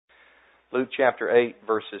Luke chapter 8,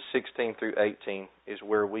 verses 16 through 18 is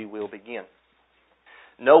where we will begin.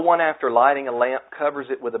 No one after lighting a lamp covers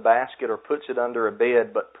it with a basket or puts it under a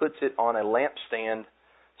bed, but puts it on a lampstand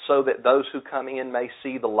so that those who come in may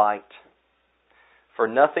see the light. For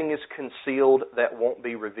nothing is concealed that won't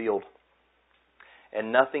be revealed,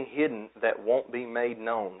 and nothing hidden that won't be made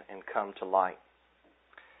known and come to light.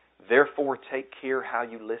 Therefore take care how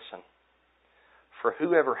you listen. For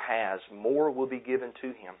whoever has, more will be given to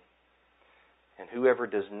him. And whoever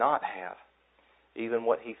does not have, even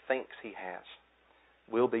what he thinks he has,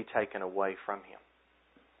 will be taken away from him.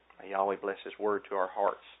 May Yahweh bless His Word to our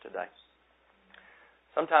hearts today.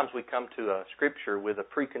 Sometimes we come to a Scripture with a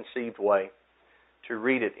preconceived way to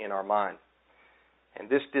read it in our mind. And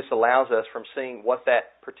this disallows us from seeing what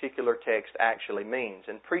that particular text actually means.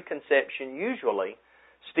 And preconception usually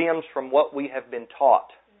stems from what we have been taught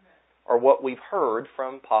or what we've heard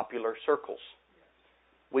from popular circles.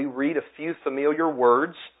 We read a few familiar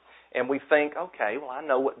words and we think, okay, well, I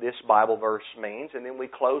know what this Bible verse means. And then we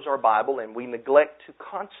close our Bible and we neglect to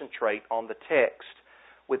concentrate on the text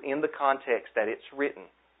within the context that it's written.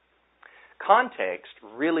 Context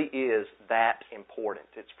really is that important.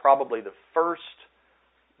 It's probably the first,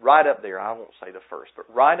 right up there, I won't say the first, but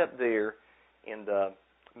right up there in the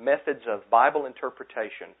methods of Bible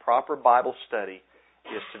interpretation, proper Bible study,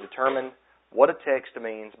 is to determine what a text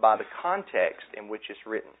means by the context in which it's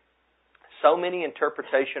written. So many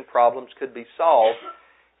interpretation problems could be solved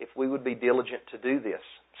if we would be diligent to do this.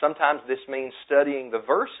 Sometimes this means studying the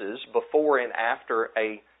verses before and after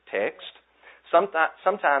a text.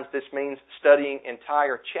 Sometimes this means studying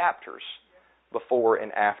entire chapters before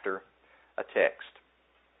and after a text.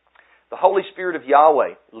 The Holy Spirit of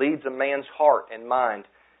Yahweh leads a man's heart and mind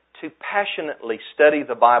to passionately study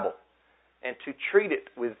the Bible and to treat it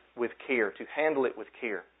with care, to handle it with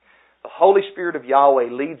care. The Holy Spirit of Yahweh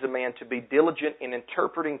leads a man to be diligent in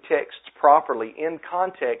interpreting texts properly in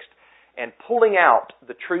context and pulling out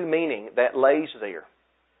the true meaning that lays there.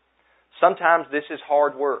 Sometimes this is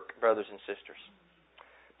hard work, brothers and sisters.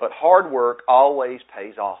 But hard work always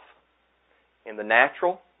pays off, in the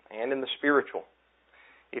natural and in the spiritual.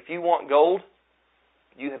 If you want gold,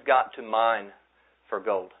 you have got to mine for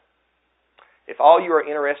gold. If all you are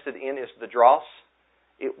interested in is the dross,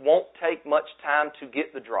 it won't take much time to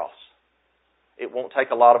get the dross. It won't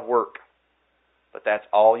take a lot of work. But that's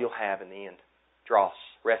all you'll have in the end. Dross,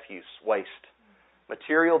 refuse, waste.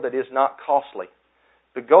 Material that is not costly.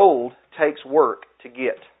 The gold takes work to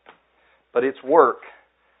get. But it's work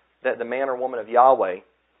that the man or woman of Yahweh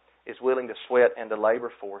is willing to sweat and to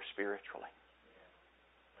labor for spiritually.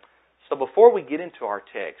 So before we get into our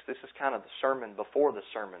text, this is kind of the sermon before the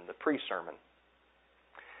sermon, the pre-sermon.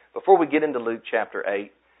 Before we get into Luke chapter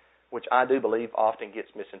 8, which I do believe often gets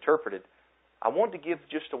misinterpreted, I want to give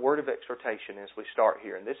just a word of exhortation as we start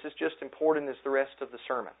here. And this is just important as the rest of the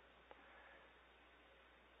sermon.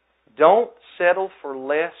 Don't settle for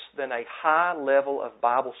less than a high level of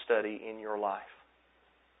Bible study in your life.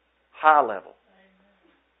 High level.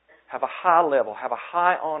 Have a high level. Have a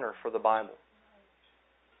high honor for the Bible.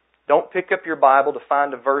 Don't pick up your Bible to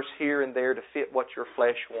find a verse here and there to fit what your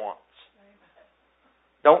flesh wants.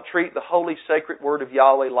 Don't treat the holy, sacred Word of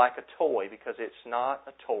Yahweh like a toy, because it's not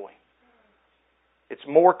a toy. It's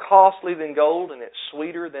more costly than gold, and it's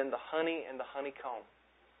sweeter than the honey and the honeycomb.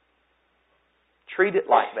 Treat it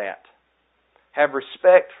like that. Have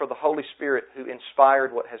respect for the Holy Spirit who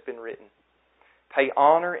inspired what has been written. Pay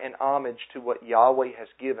honor and homage to what Yahweh has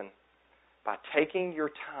given by taking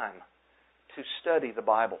your time to study the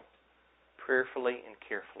Bible prayerfully and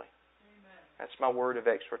carefully. Amen. That's my word of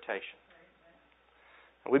exhortation.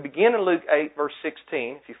 We begin in Luke 8, verse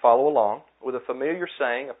 16, if you follow along, with a familiar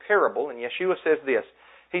saying, a parable, and Yeshua says this.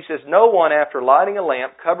 He says, no one after lighting a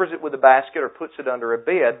lamp covers it with a basket or puts it under a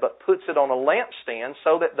bed, but puts it on a lampstand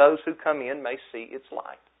so that those who come in may see its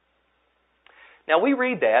light. Now we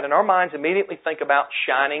read that and our minds immediately think about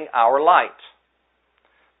shining our light,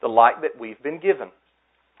 the light that we've been given,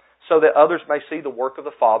 so that others may see the work of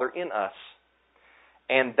the Father in us.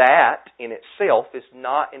 And that in itself is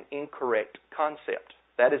not an incorrect concept.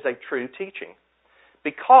 That is a true teaching.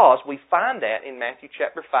 Because we find that in Matthew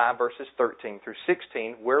chapter 5, verses 13 through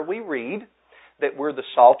 16, where we read that we're the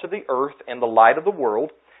salt of the earth and the light of the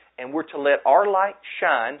world, and we're to let our light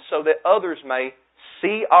shine so that others may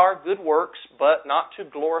see our good works, but not to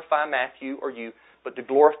glorify Matthew or you, but to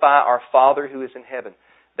glorify our Father who is in heaven.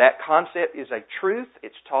 That concept is a truth.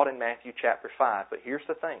 It's taught in Matthew chapter 5. But here's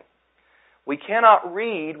the thing. We cannot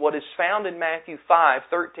read what is found in Matthew 5,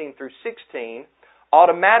 13 through 16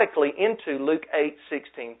 automatically into Luke 8,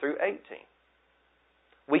 16 through 18.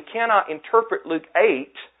 We cannot interpret Luke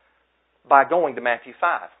 8 by going to Matthew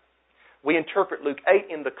 5. We interpret Luke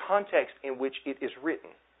 8 in the context in which it is written.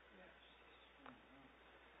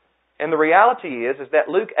 And the reality is that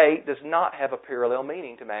Luke 8 does not have a parallel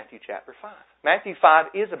meaning to Matthew chapter 5. Matthew 5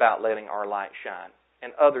 is about letting our light shine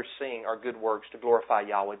and others seeing our good works to glorify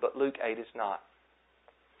Yahweh, but Luke 8 is not.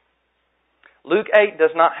 Luke 8 does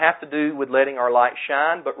not have to do with letting our light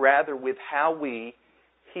shine, but rather with how we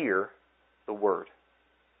hear the Word.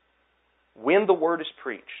 When the Word is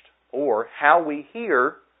preached, or how we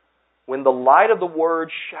hear when the light of the Word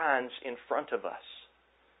shines in front of us.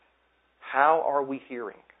 How are we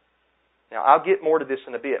hearing? Now, I'll get more to this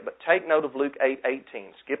in a bit, but take note of Luke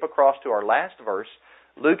 8:18. Skip across to our last verse.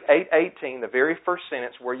 Luke 8:18, the very first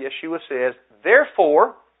sentence where Yeshua says,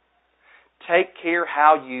 "Therefore, take care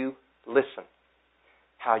how you listen,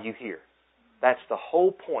 how you hear." That's the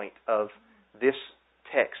whole point of this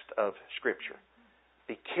text of Scripture.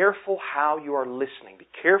 Be careful how you are listening. Be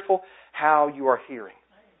careful how you are hearing.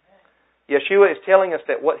 Yeshua is telling us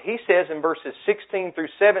that what He says in verses 16 through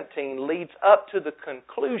 17 leads up to the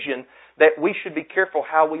conclusion that we should be careful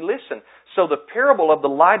how we listen. So the parable of the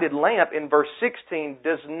lighted lamp in verse 16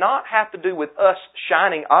 does not have to do with us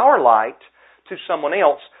shining our light to someone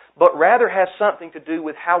else, but rather has something to do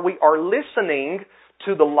with how we are listening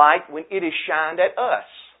to the light when it is shined at us.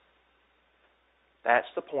 That's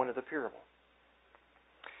the point of the parable.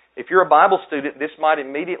 If you're a Bible student, this might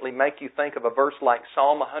immediately make you think of a verse like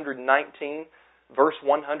Psalm 119, verse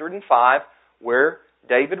 105, where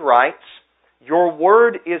David writes, "Your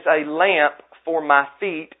word is a lamp for my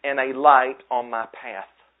feet and a light on my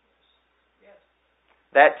path."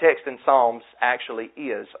 That text in Psalms actually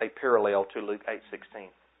is a parallel to Luke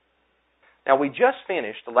 8:16. Now we just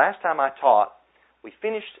finished, the last time I taught, we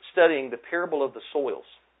finished studying the parable of the soils.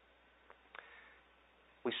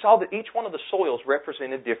 We saw that each one of the soils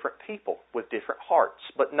represented different people with different hearts.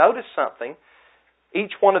 But notice something.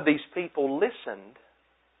 Each one of these people listened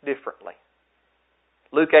differently.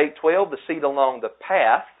 Luke 8:12, the seed along the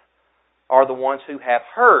path are the ones who have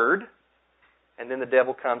heard, and then the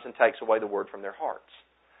devil comes and takes away the word from their hearts.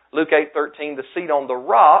 Luke 8:13, the seed on the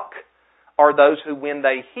rock are those who, when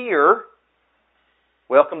they hear,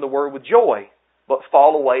 welcome the word with joy, but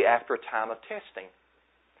fall away after a time of testing.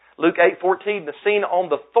 Luke 8:14, the seed on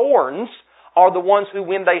the thorns are the ones who,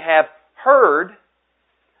 when they have heard,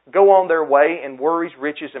 go on their way, and worries,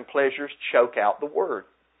 riches, and pleasures choke out the word.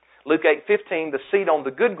 Luke 8:15, the seed on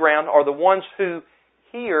the good ground are the ones who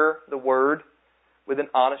hear the word with an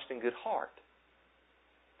honest and good heart.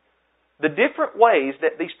 The different ways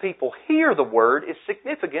that these people hear the word is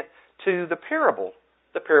significant to the parable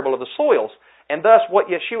of the soils. And thus, what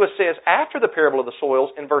Yeshua says after the parable of the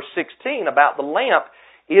soils in verse 16 about the lamp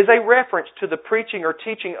is a reference to the preaching or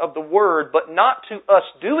teaching of the Word, but not to us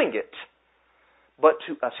doing it, but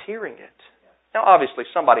to us hearing it. Now, obviously,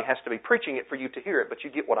 somebody has to be preaching it for you to hear it, but you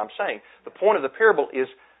get what I'm saying. The point of the parable is,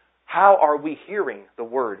 how are we hearing the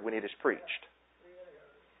Word when it is preached?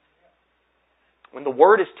 When the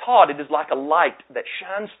Word is taught, it is like a light that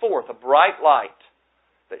shines forth, a bright light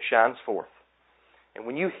that shines forth. And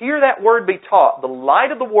when you hear that Word be taught, the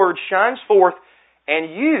light of the Word shines forth,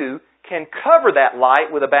 and you can cover that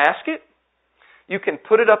light with a basket, you can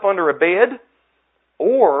put it up under a bed,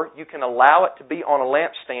 or you can allow it to be on a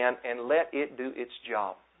lampstand and let it do its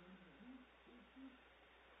job.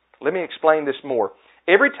 Let me explain this more.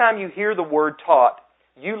 Every time you hear the Word taught,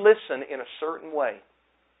 you listen in a certain way.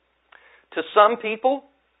 To some people,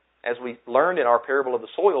 as we learned in our parable of the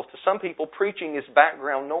soils, to some people preaching is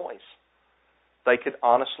background noise. They could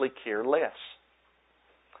honestly care less.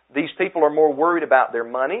 These people are more worried about their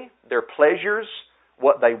money, their pleasures,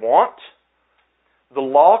 what they want. The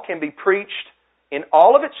law can be preached in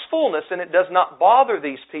all of its fullness, and it does not bother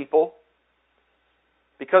these people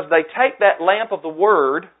because they take that lamp of the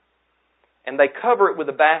Word and they cover it with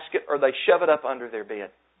a basket or they shove it up under their bed.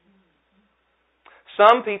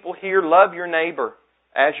 Some people hear, love your neighbor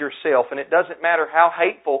as yourself, and it doesn't matter how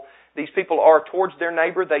hateful these people are towards their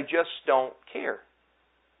neighbor, they just don't care.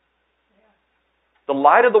 The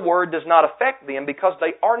light of the Word does not affect them because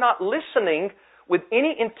they are not listening with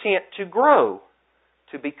any intent to grow,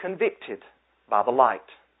 to be convicted by the light.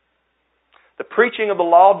 The preaching of the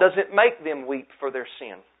law doesn't make them weep for their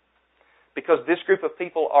sin, because this group of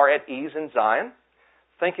people are at ease in Zion,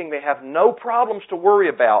 thinking they have no problems to worry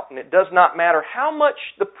about, and it does not matter how much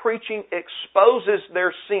the preaching exposes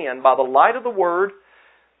their sin by the light of the Word,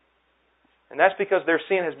 and that's because their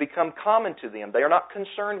sin has become common to them. They are not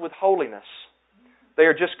concerned with holiness. They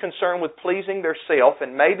are just concerned with pleasing their self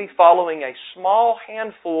and maybe following a small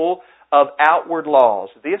handful of outward laws.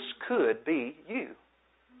 This could be you.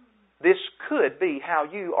 this could be how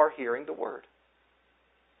you are hearing the Word.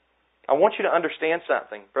 I want you to understand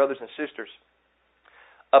something, brothers and sisters.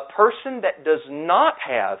 A person that does not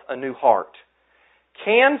have a new heart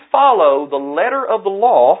can follow the letter of the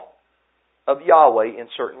law of Yahweh in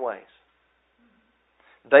certain ways.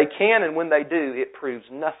 They can, and when they do, it proves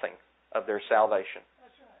nothing of their salvation.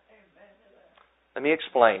 Let me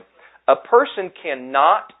explain. A person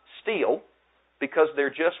cannot steal because they're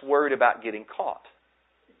just worried about getting caught.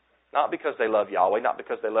 Not because they love Yahweh, not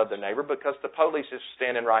because they love their neighbor, because the police is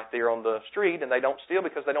standing right there on the street and they don't steal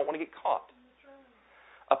because they don't want to get caught.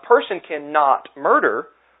 A person cannot murder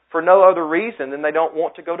for no other reason than they don't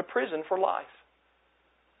want to go to prison for life.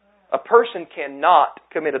 A person cannot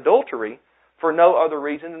commit adultery for no other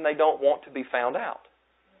reason than they don't want to be found out.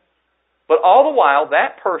 But all the while,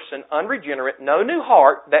 that person, unregenerate, no new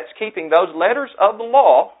heart, that's keeping those letters of the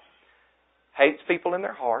law, hates people in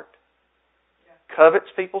their heart, covets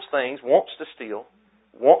people's things, wants to steal,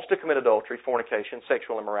 wants to commit adultery, fornication,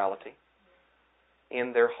 sexual immorality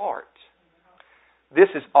in their heart. This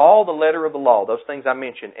is all the letter of the law, those things I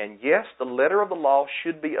mentioned. And yes, the letter of the law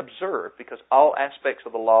should be observed because all aspects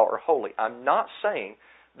of the law are holy. I'm not saying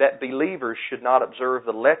that believers should not observe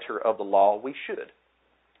the letter of the law. We should.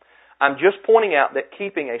 I'm just pointing out that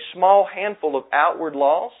keeping a small handful of outward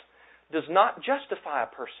laws does not justify a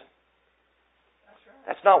person.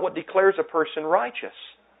 That's not what declares a person righteous.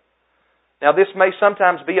 Now, this may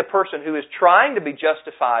sometimes be a person who is trying to be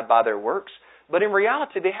justified by their works, but in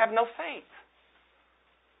reality they have no faith.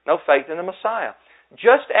 No faith in the Messiah.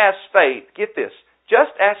 Just as faith, get this, just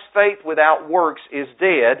as faith without works is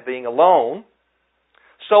dead, being alone,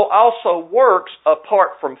 so also works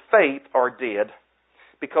apart from faith are dead,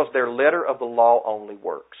 because their letter of the law only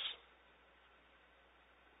works.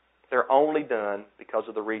 They're only done because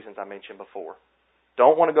of the reasons I mentioned before.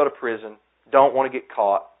 Don't want to go to prison, don't want to get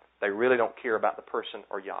caught. They really don't care about the person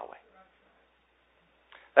or Yahweh.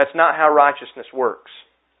 That's not how righteousness works.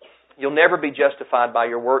 You'll never be justified by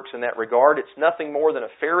your works in that regard. It's nothing more than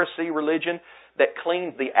a Pharisee religion that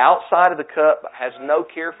cleans the outside of the cup but has no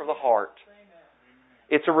care for the heart.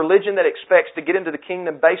 It's a religion that expects to get into the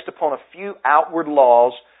kingdom based upon a few outward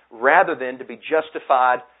laws rather than to be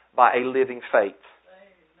justified by a living faith.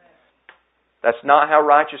 That's not how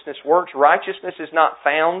righteousness works. Righteousness is not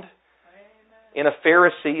found in a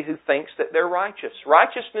Pharisee who thinks that they're righteous.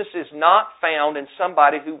 Righteousness is not found in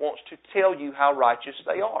somebody who wants to tell you how righteous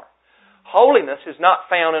they are. Holiness is not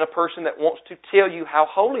found in a person that wants to tell you how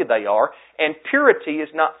holy they are. And purity is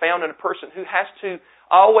not found in a person who has to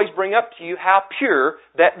always bring up to you how pure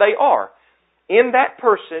that they are. In that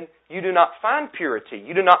person, you do not find purity.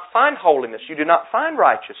 You do not find holiness. You do not find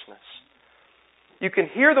righteousness. You can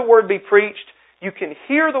hear the word be preached. You can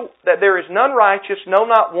hear that there is none righteous, no,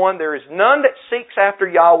 not one. There is none that seeks after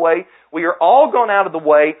Yahweh. We are all gone out of the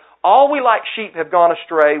way. All we like sheep have gone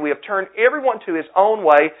astray. We have turned everyone to his own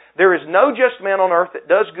way. There is no just man on earth that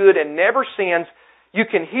does good and never sins. You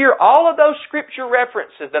can hear all of those scripture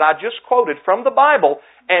references that I just quoted from the Bible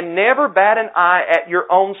and never bat an eye at your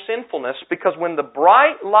own sinfulness, because when the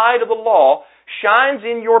bright light of the law shines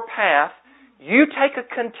in your path, you take a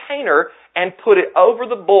container and put it over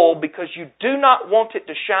the bull because you do not want it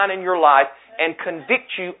to shine in your life and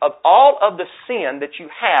convict you of all of the sin that you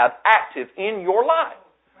have active in your life.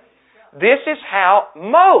 This is how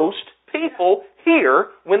most people hear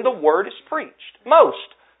when the Word is preached. Most.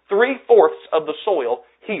 3/4 of the soil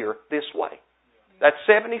hear this way. That's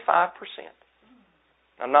 75%.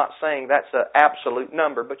 I'm not saying that's an absolute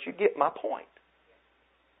number, but you get my point.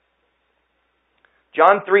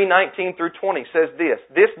 John 3:19 through 20 says this.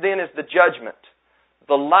 This then is the judgment.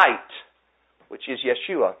 The light, which is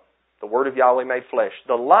Yeshua, the Word of Yahweh made flesh.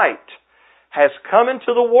 The light has come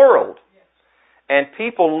into the world, and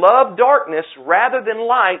people love darkness rather than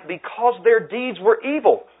light because their deeds were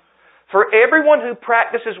evil. For everyone who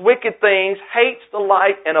practices wicked things hates the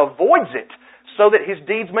light and avoids it, so that his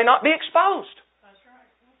deeds may not be exposed.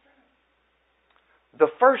 The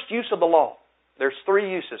first use of the law, there's 3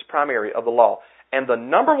 uses primary of the law. And the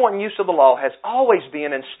number one use of the law has always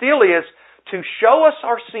been and still is to show us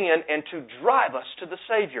our sin and to drive us to the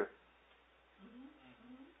Savior.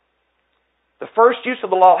 The first use of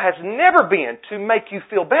the law has never been to make you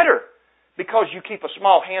feel better because you keep a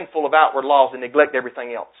small handful of outward laws and neglect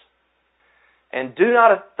everything else. And do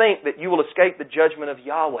not think that you will escape the judgment of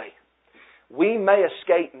Yahweh. We may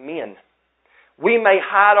escape men. We may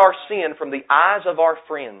hide our sin from the eyes of our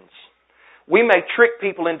friends. We may trick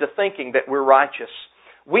people into thinking that we're righteous.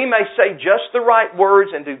 We may say just the right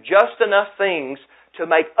words and do just enough things to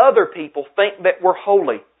make other people think that we're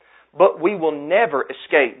holy. but we will never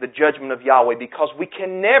escape the judgment of Yahweh because we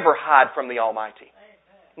can never hide from the Almighty.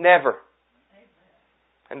 Never.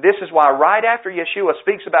 And this is why right after Yeshua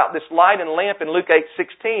speaks about this light and lamp in Luke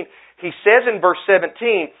 8:16, He says in verse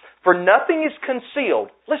 17, for nothing is concealed.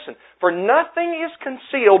 Listen, for nothing is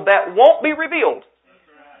concealed that won't be revealed.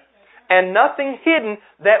 And nothing hidden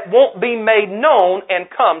that won't be made known and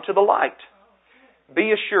come to the light.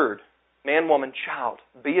 Be assured, man, woman, child,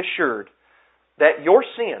 be assured that your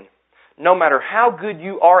sin, no matter how good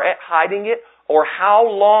you are at hiding it or how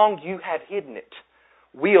long you have hidden it,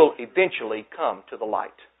 will eventually come to the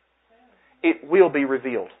light. It will be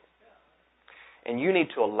revealed. And you need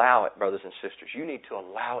to allow it, brothers and sisters. You need to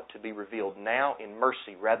allow it to be revealed now in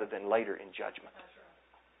mercy rather than later in judgment.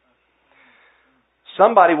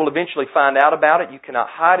 Somebody will eventually find out about it. You cannot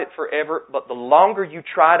hide it forever, but the longer you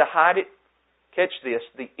try to hide it, catch this,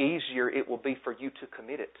 the easier it will be for you to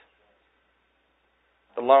commit it.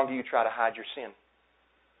 The longer you try to hide your sin.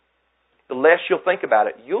 The less you'll think about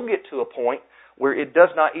it. You'll get to a point where it does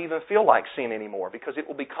not even feel like sin anymore because it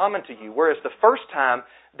will be common to you. Whereas the first time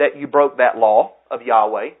that you broke that law of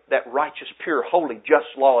Yahweh, that righteous, pure, holy,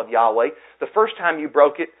 just law of Yahweh, the first time you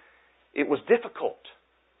broke it, it was difficult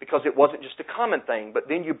because it wasn't just a common thing. But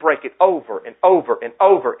then you break it over and over and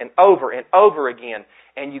over and over and over again,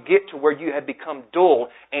 and you get to where you have become dull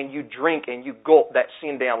and you drink and you gulp that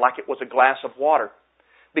sin down like it was a glass of water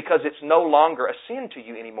because it's no longer a sin to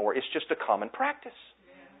you anymore. It's just a common practice.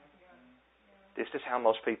 This is how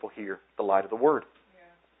most people hear the light of the Word.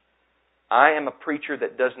 I am a preacher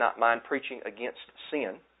that does not mind preaching against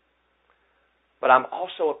sin, but I'm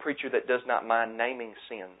also a preacher that does not mind naming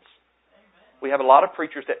sins. We have a lot of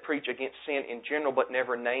preachers that preach against sin in general but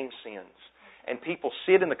never name sins. And people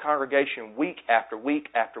sit in the congregation week after week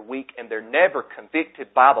after week and they're never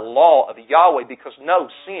convicted by the law of Yahweh because no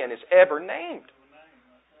sin is ever named.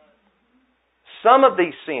 Some of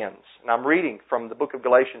these sins, and I'm reading from the book of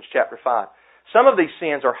Galatians chapter 5, some of these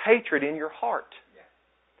sins are hatred in your heart,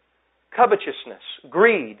 covetousness,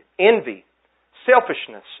 greed, envy,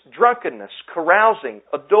 selfishness, drunkenness, carousing,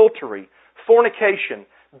 adultery, fornication,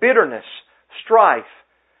 bitterness, strife.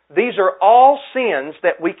 These are all sins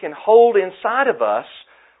that we can hold inside of us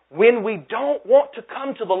when we don't want to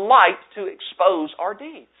come to the light to expose our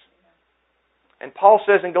deeds. And Paul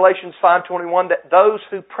says in Galatians 5:21 that those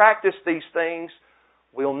who practice these things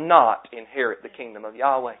will not inherit the kingdom of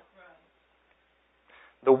Yahweh.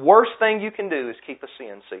 The worst thing you can do is keep a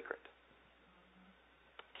sin secret.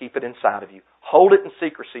 Keep it inside of you. Hold it in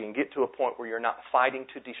secrecy and get to a point where you're not fighting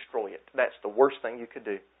to destroy it. That's the worst thing you could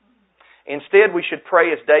do. Instead, we should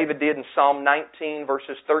pray as David did in Psalm 19,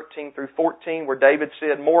 verses 13 through 14, where David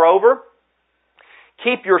said, moreover,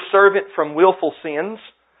 keep your servant from willful sins.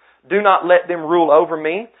 Do not let them rule over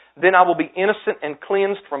me. Then I will be innocent and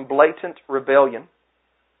cleansed from blatant rebellion.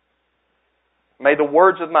 May the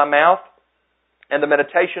words of my mouth and the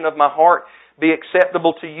meditation of my heart be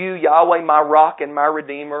acceptable to you, Yahweh, my rock and my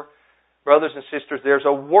redeemer. Brothers and sisters, there's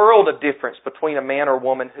a world of difference between a man or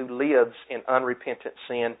woman who lives in unrepentant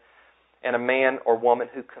sin and a man or woman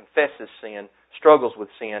who confesses sin, struggles with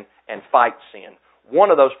sin, and fights sin.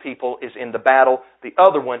 One of those people is in the battle. The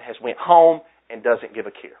other one has went home and doesn't give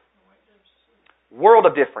a care. World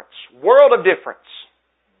of difference. World of difference.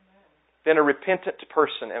 Than a repentant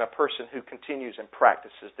person and a person who continues and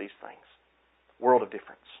practices these things. World of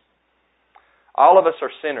difference. All of us are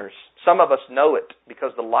sinners. Some of us know it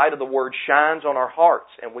because the light of the Word shines on our hearts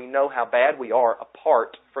and we know how bad we are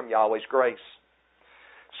apart from Yahweh's grace.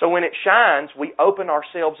 So when it shines, we open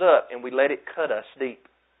ourselves up and we let it cut us deep.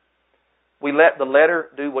 We let the letter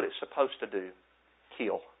do what it's supposed to do.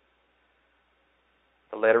 Kill.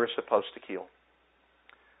 The letter is supposed to kill.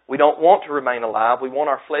 We don't want to remain alive. We want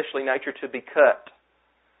our fleshly nature to be cut.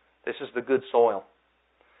 This is the good soil.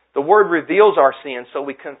 The Word reveals our sin, so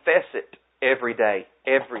we confess it every day.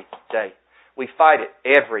 Every day. We fight it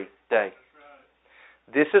every day.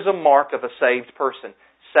 This is a mark of a saved person.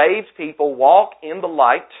 Saved people walk in the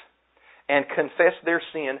light and confess their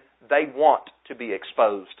sin. They want to be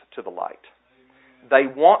exposed to the light. They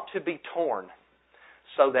want to be torn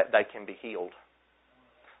so that they can be healed.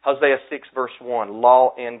 Hosea 6 verse 1,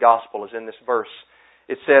 law and gospel is in this verse.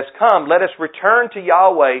 It says, come, let us return to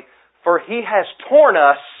Yahweh, for He has torn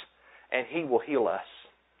us and He will heal us.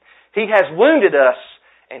 He has wounded us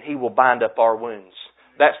and He will bind up our wounds.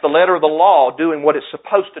 That's the letter of the law doing what it's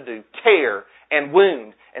supposed to do, tear and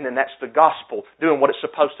wound. And then that's the gospel doing what it's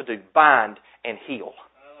supposed to do, bind and heal.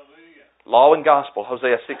 Hallelujah. Law and gospel,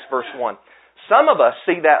 Hosea 6 verse 1. Some of us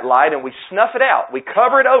see that light and we snuff it out. We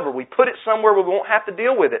cover it over. We put it somewhere where we won't have to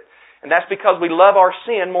deal with it. And that's because we love our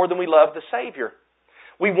sin more than we love the Savior.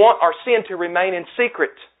 We want our sin to remain in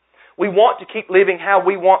secret. We want to keep living how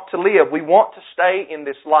we want to live. We want to stay in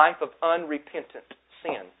this life of unrepentant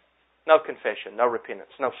sin. No confession, no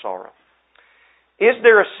repentance, no sorrow. Is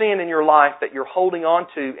there a sin in your life that you're holding on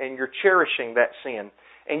to and you're cherishing that sin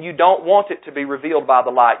and you don't want it to be revealed by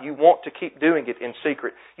the light? You want to keep doing it in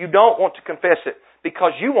secret. You don't want to confess it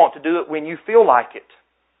because you want to do it when you feel like it.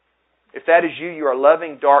 If that is you, you are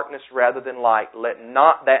loving darkness rather than light. Let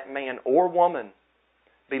not that man or woman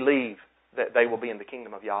believe that they will be in the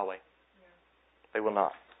kingdom of Yahweh. They will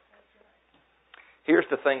not. Here's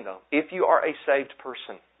the thing though. If you are a saved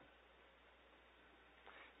person,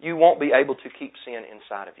 you won't be able to keep sin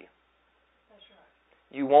inside of you. That's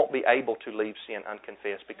right. You won't be able to leave sin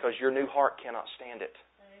unconfessed because your new heart cannot stand it.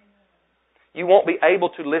 Amen. You won't be able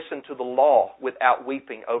to listen to the law without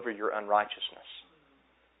weeping over your unrighteousness.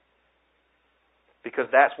 Because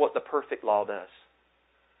that's what the perfect law does.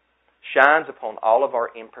 Shines upon all of our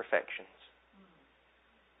imperfections.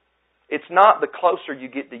 It's not the closer you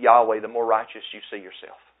get to Yahweh, the more righteous you see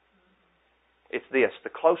yourself. It's this, the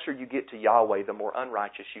closer you get to Yahweh, the more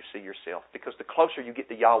unrighteous you see yourself. Because the closer you get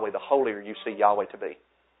to Yahweh, the holier you see Yahweh to be.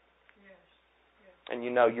 And you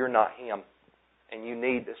know you're not Him. And you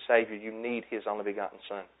need the Savior. You need His only begotten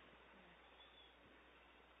Son.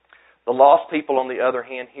 The lost people, on the other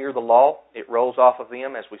hand, hear the law. It rolls off of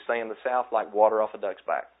them, as we say in the South, like water off a duck's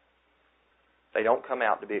back. They don't come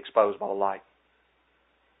out to be exposed by the light.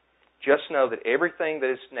 Just know that everything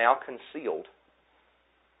that is now concealed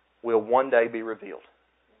will one day be revealed.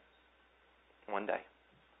 One day.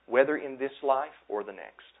 Whether in this life or the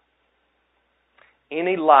next.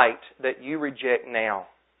 Any light that you reject now,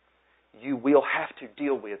 you will have to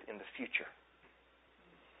deal with in the future.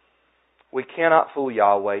 We cannot fool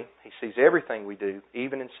Yahweh. He sees everything we do,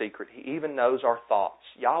 even in secret. He even knows our thoughts.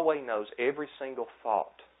 Yahweh knows every single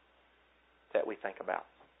thought that we think about.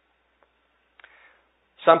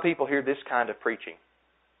 Some people hear this kind of preaching,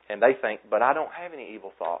 and they think, but I don't have any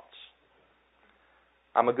evil thoughts.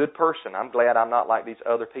 I'm a good person. I'm glad I'm not like these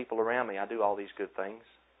other people around me. I do all these good things.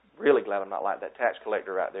 Really glad I'm not like that tax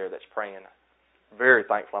collector right there that's praying. Very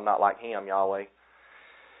thankful I'm not like him, Yahweh.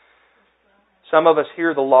 Some of us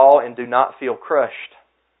hear the law and do not feel crushed.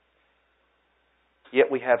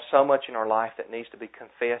 Yet we have so much in our life that needs to be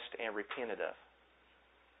confessed and repented of.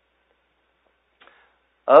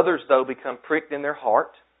 Others, though, become pricked in their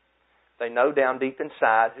heart. They know down deep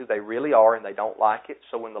inside who they really are and they don't like it.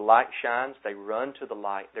 So when the light shines, they run to the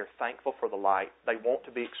light. They're thankful for the light. They want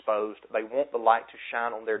to be exposed. They want the light to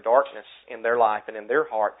shine on their darkness in their life and in their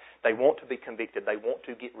heart. They want to be convicted. They want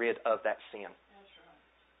to get rid of that sin.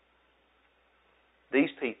 These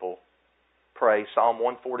people pray, Psalm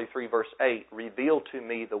 143 verse 8, reveal to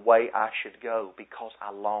me the way I should go because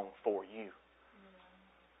I long for you.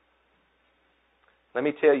 Let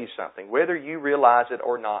me tell you something. Whether you realize it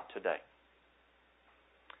or not today,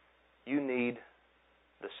 you need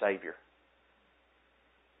the Savior.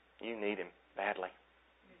 You need Him badly.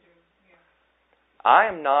 I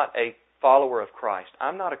am not a follower of Christ.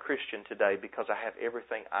 I'm not a Christian today because I have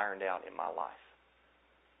everything ironed out in my life.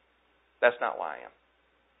 That's not why I am.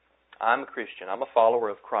 I'm a Christian. I'm a follower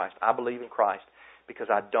of Christ. I believe in Christ because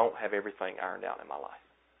I don't have everything ironed out in my life.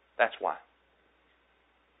 That's why.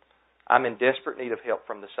 I'm in desperate need of help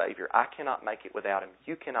from the Savior. I cannot make it without Him.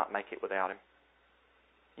 You cannot make it without Him.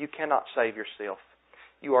 You cannot save yourself.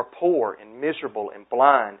 You are poor and miserable and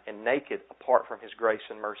blind and naked apart from His grace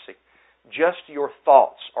and mercy. Just your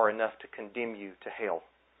thoughts are enough to condemn you to hell.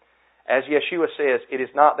 As Yeshua says, it is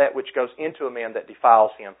not that which goes into a man that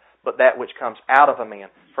defiles him, but that which comes out of a man,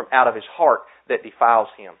 from out of his heart, that defiles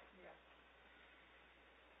him.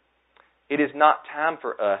 It is not time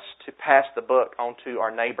for us to pass the buck on to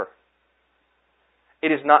our neighbor.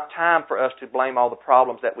 It is not time for us to blame all the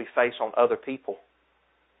problems that we face on other people.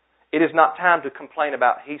 It is not time to complain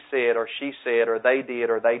about he said or she said or they did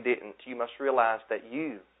or they didn't. You must realize that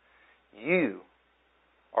you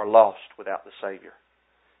are lost without the Savior.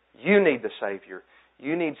 You need the Savior.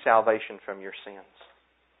 You need salvation from your sins.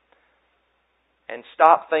 And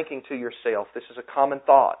stop thinking to yourself, this is a common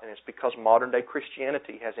thought, and it's because modern day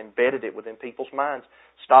Christianity has embedded it within people's minds.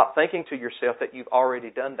 Stop thinking to yourself that you've already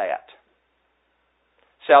done that.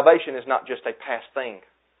 Salvation is not just a past thing.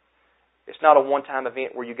 It's not a one-time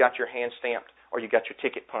event where you got your hand stamped or you got your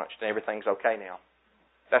ticket punched and everything's okay now.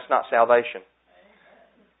 That's not salvation.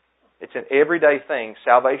 It's an everyday thing.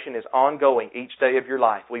 Salvation is ongoing each day of your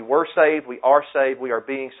life. We were saved, we are saved, we are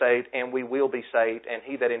being saved, and we will be saved, and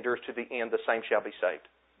he that endures to the end, the same shall be saved.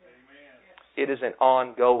 Amen. It is an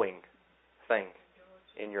ongoing thing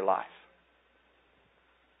in your life.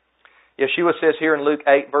 Yeshua says here in Luke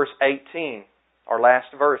 8, verse 18, our last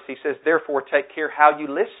verse. He says, therefore take care how you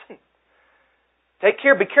listen. Take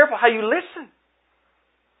care, be careful how you listen.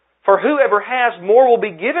 For whoever has, more will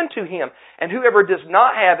be given to him. And whoever does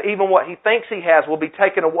not have, even what he thinks he has, will be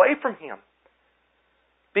taken away from him.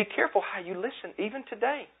 Be careful how you listen, even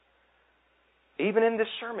today. Even in this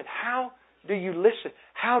sermon. How do you listen?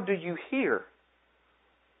 How do you hear?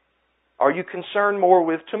 Are you concerned more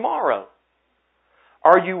with tomorrow?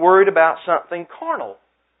 Are you worried about something carnal?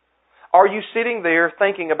 Are you sitting there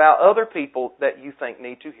thinking about other people that you think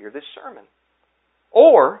need to hear this sermon?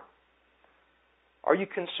 Or are you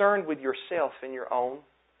concerned with yourself and your own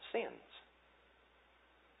sins?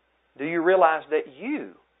 Do you realize that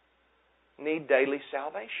you need daily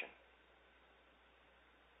salvation?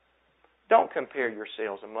 Don't compare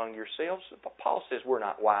yourselves among yourselves. Paul says we're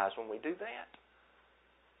not wise when we do that.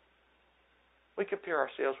 We compare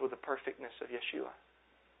ourselves with the perfectness of Yeshua.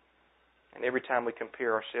 And every time we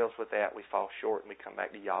compare ourselves with that, we fall short and we come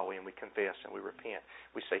back to Yahweh and we confess and we repent.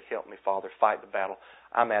 We say, help me, Father, fight the battle.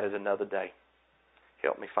 I'm at it another day.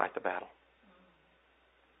 Help me fight the battle.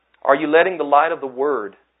 Are you letting the light of the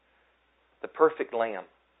Word, the perfect Lamb,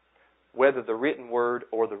 whether the written Word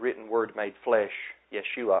or the written Word made flesh,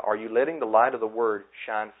 Yeshua, are you letting the light of the Word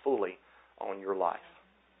shine fully on your life?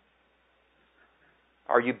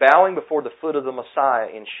 Are you bowing before the foot of the Messiah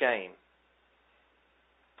in shame?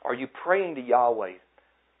 Are you praying to Yahweh,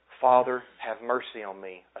 Father, have mercy on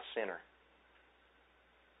me, a sinner?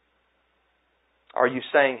 Are you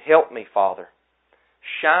saying, help me, Father?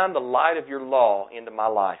 Shine the light of your law into my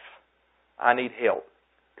life. I need help.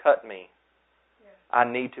 Cut me.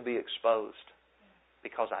 I need to be exposed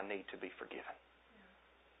because I need to be forgiven.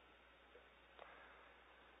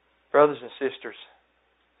 Brothers and sisters,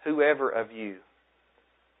 whoever of you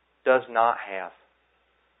does not have,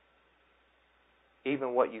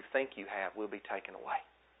 even what you think you have will be taken away.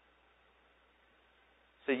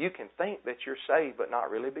 So you can think that you're saved but not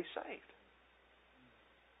really be saved.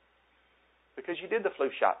 Because you did the flu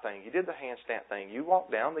shot thing, you did the hand stamp thing, you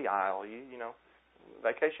walked down the aisle, you know,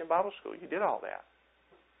 Vacation Bible School, you did all that.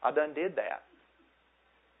 I done did that.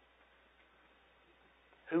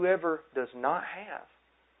 Whoever does not have,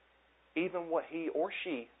 even what he or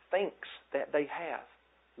she thinks that they have,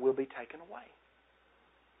 will be taken away.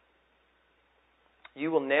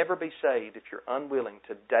 You will never be saved if you're unwilling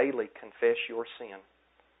to daily confess your sin.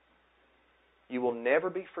 You will never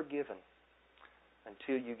be forgiven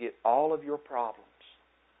until you get all of your problems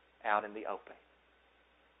out in the open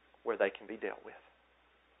where they can be dealt with.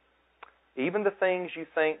 Even the things you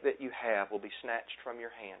think that you have will be snatched from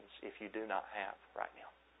your hands if you do not have right now.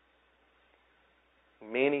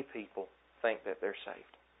 Many people think that they're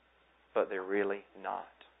saved, but they're really not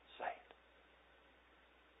saved.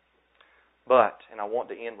 But, and I want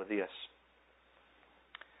to end with this.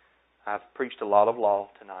 I've preached a lot of law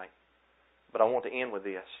tonight, but I want to end with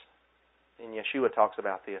this. And Yeshua talks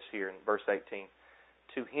about this here in verse 18.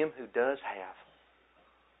 To him who does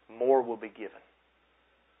have, more will be given.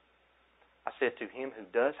 I said to him who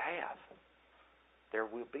does have, there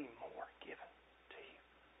will be more given to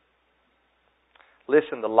you.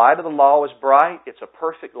 Listen, the light of the law is bright. It's a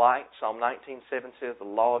perfect light. Psalm 19:7 says the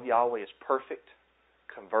law of Yahweh is perfect,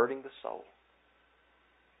 converting the soul.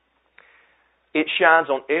 It shines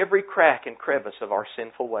on every crack and crevice of our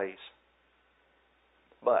sinful ways.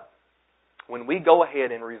 But when we go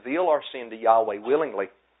ahead and reveal our sin to Yahweh willingly,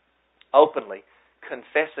 openly,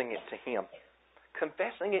 confessing it to Him,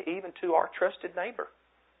 confessing it even to our trusted neighbor,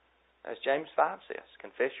 as James 5 says,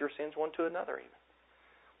 confess your sins one to another even.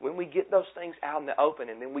 When we get those things out in the open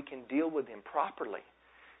and then we can deal with them properly,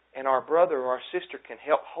 and our brother or our sister can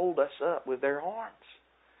help hold us up with their arms,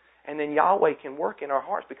 and then Yahweh can work in our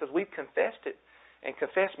hearts because we've confessed it. And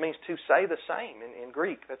confess means to say the same in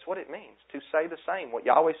Greek. That's what it means, to say the same. What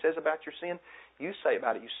Yahweh says about your sin, you say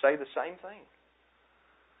about it. You say the same thing.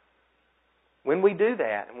 When we do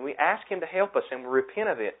that, and we ask Him to help us, and we repent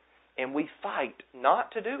of it, and we fight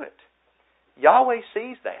not to do it, Yahweh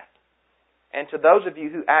sees that. And to those of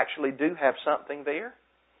you who actually do have something there,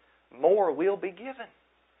 more will be given.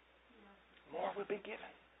 More will be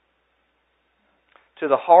given. To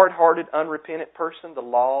the hard-hearted, unrepentant person, the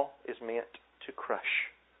law is meant to crush,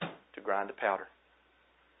 to grind to powder.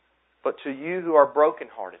 But to you who are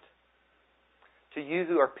brokenhearted, to you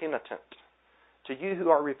who are penitent, to you who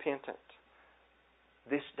are repentant,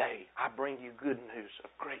 this day I bring you good news of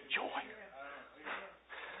great joy.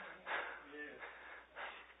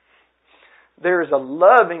 There is a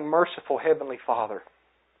loving, merciful Heavenly Father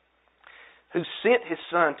who sent His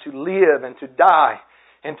Son to live and to die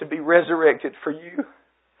and to be resurrected for you.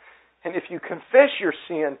 And if you confess your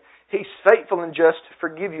sin, He's faithful and just to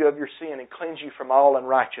forgive you of your sin and cleanse you from all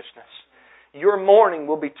unrighteousness. Your mourning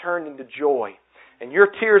will be turned into joy, and your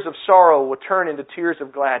tears of sorrow will turn into tears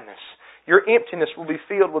of gladness. Your emptiness will be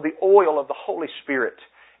filled with the oil of the Holy Spirit,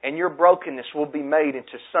 and your brokenness will be made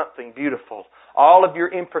into something beautiful. All of your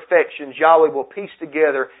imperfections, Yahweh will piece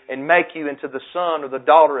together and make you into the son or the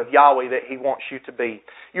daughter of Yahweh that He wants you to be.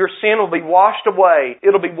 Your sin will be washed away.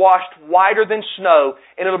 It'll be washed whiter than snow,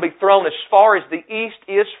 and it'll be thrown as far as the east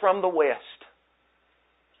is from the west,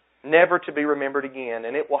 never to be remembered again.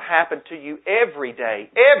 And it will happen to you every day.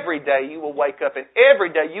 Every day you will wake up, and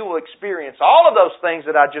every day you will experience all of those things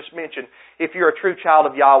that I just mentioned if you're a true child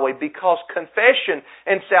of Yahweh, because confession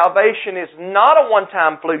and salvation is not a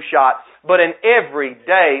one-time flu shot, but an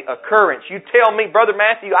everyday occurrence. You tell me, Brother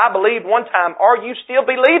Matthew, I believed one time. Are you still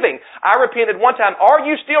believing? I repented one time. Are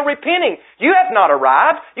you still repenting? You have not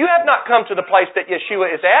arrived. You have not come to the place that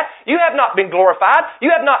Yeshua is at. You have not been glorified.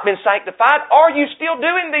 You have not been sanctified. Are you still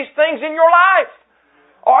doing these things in your life?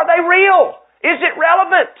 Are they real? Is it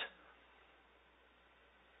relevant?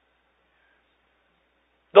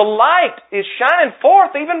 The light is shining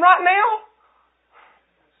forth even right now.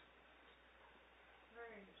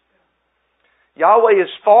 Yahweh is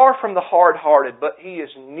far from the hard-hearted, but He is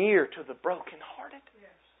near to the broken-hearted.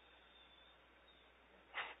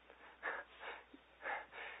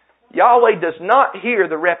 Yahweh does not hear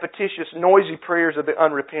the repetitious, noisy prayers of the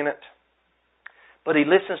unrepentant, but He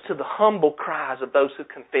listens to the humble cries of those who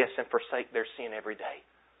confess and forsake their sin every day.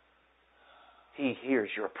 He hears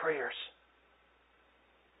your prayers.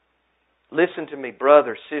 Listen to me,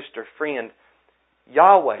 brother, sister, friend.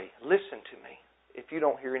 Yahweh, listen to me if you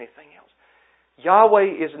don't hear anything else.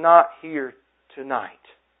 Yahweh is not here tonight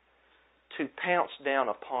to pounce down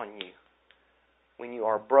upon you when you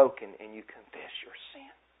are broken and you confess your sin.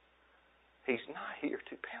 He's not here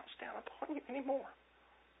to pounce down upon you anymore.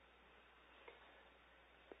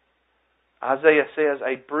 Isaiah says,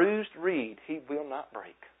 a bruised reed He will not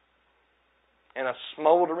break, and a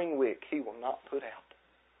smoldering wick He will not put out.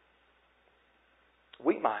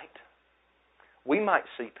 We might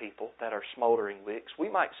see people that are smoldering wicks. We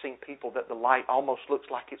might see people that the light almost looks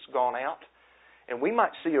like it's gone out. And we might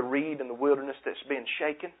see a reed in the wilderness that's been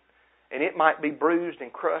shaken, and it might be bruised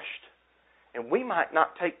and crushed. And we might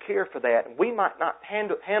not take care for that, and we might not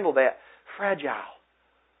handle that fragile.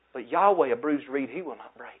 But Yahweh, a bruised reed He will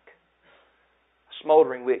not break. A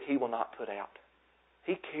smoldering wick He will not put out.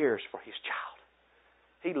 He cares for His child.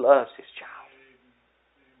 He loves His child.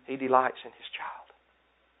 He delights in His child.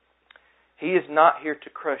 He is not here to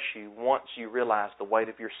crush you once you realize the weight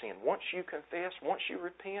of your sin. Once you confess, once you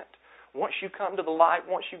repent, once you come to the light,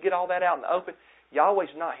 once you get all that out in the open, Yahweh's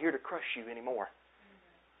not here to crush you anymore.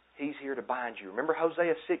 He's here to bind you. Remember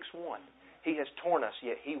Hosea 6:1. He has torn us,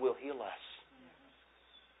 yet He will heal us.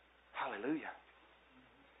 Hallelujah.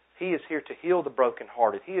 He is here to heal the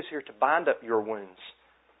brokenhearted. He is here to bind up your wounds.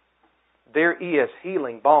 There is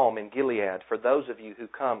healing balm in Gilead for those of you who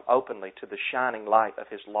come openly to the shining light of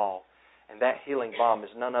His law. And that healing balm is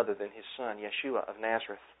none other than His Son, Yeshua of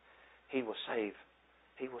Nazareth. He will save.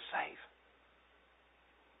 He will save.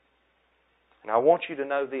 And I want you to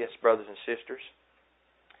know this, brothers and sisters,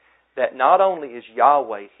 that not only is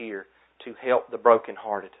Yahweh here to help the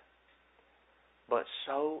brokenhearted, but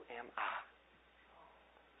so am I.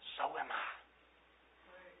 So am I.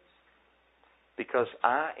 Because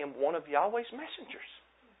I am one of Yahweh's messengers.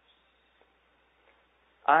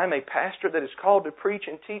 I am a pastor that is called to preach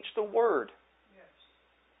and teach the Word. Yes.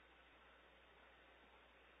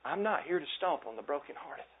 I'm not here to stomp on the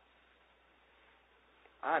brokenhearted.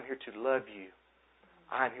 I'm here to love you.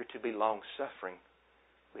 I'm here to be long-suffering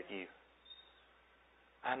with you.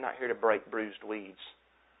 I'm not here to break bruised weeds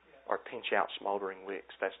or pinch out smoldering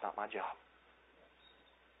wicks. That's not my job.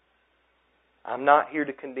 I'm not here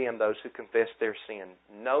to condemn those who confess their sin,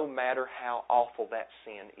 no matter how awful that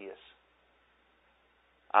sin is.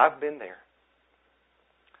 I've been there.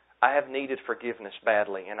 I have needed forgiveness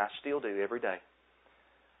badly, and I still do every day.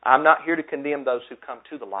 I'm not here to condemn those who come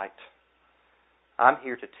to the light. I'm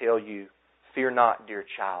here to tell you, fear not, dear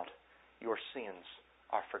child, your sins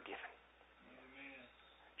are forgiven. Amen.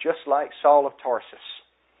 Just like Saul of Tarsus,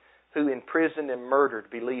 who imprisoned and murdered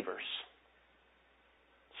believers.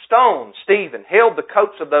 Stoned Stephen, held the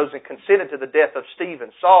coats of those and consented to the death of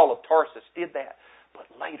Stephen. Saul of Tarsus did that, but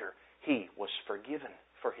later he was forgiven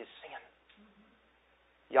for his sin.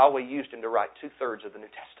 Yahweh used him to write 2/3 of the New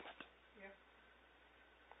Testament. Yeah.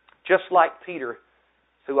 Just like Peter,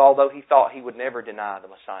 who although he thought he would never deny the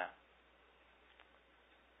Messiah,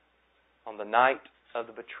 on the night of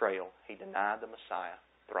the betrayal, he denied the Messiah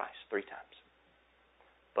thrice, 3 times.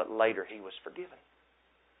 But later he was forgiven.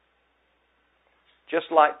 Just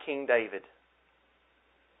like King David,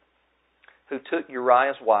 who took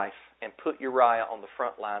Uriah's wife and put Uriah on the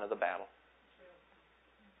front line of the battle.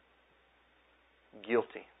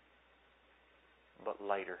 Guilty. But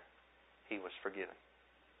later, he was forgiven.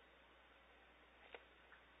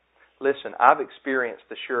 Listen, I've experienced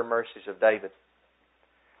the sure mercies of David.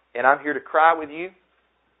 And I'm here to cry with you.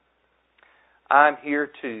 I'm here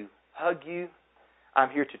to hug you. I'm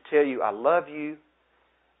here to tell you I love you.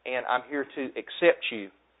 And I'm here to accept you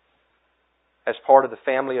as part of the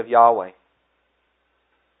family of Yahweh.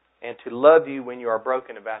 And to love you when you are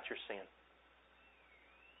broken about your sin.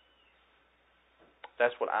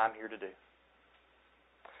 That's what I'm here to do.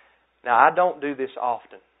 Now, I don't do this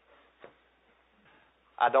often.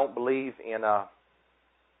 I don't believe in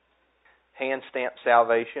hand stamp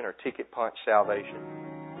salvation or ticket punch salvation.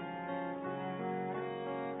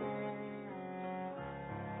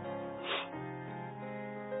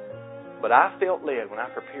 But I felt led when I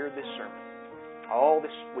prepared this sermon. All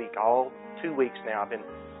this week, all 2 weeks now, I've been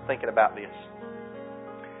thinking about this.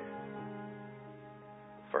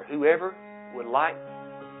 For whoever would like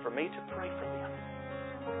for me to pray for them,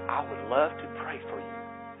 I would love to pray for you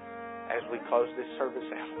as we close this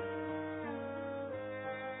service out.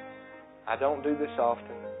 I don't do this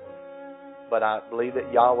often, but I believe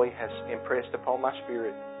that Yahweh has impressed upon my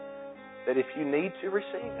spirit that if you need to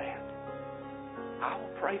receive that, I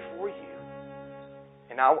will pray for you.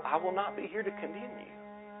 And I will not be here to condemn you.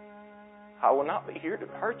 I will not be here to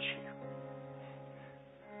hurt you.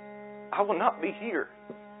 I will not be here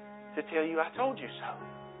to tell you I told you so.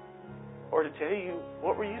 Or to tell you,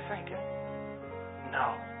 what were you thinking?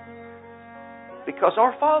 No. Because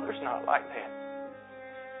our Father's not like that.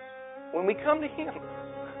 When we come to Him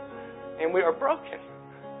and we are broken,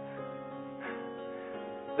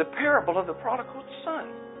 the parable of the prodigal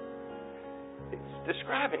son is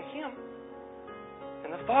describing Him.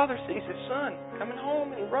 And the father sees his son coming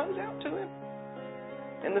home and he runs out to him.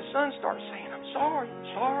 And the son starts saying, I'm sorry, I'm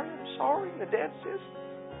sorry, I'm sorry. And the dad says,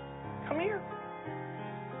 come here.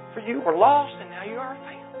 For you were lost and now you are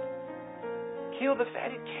found. Kill the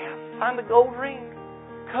fatted calf, find the gold ring,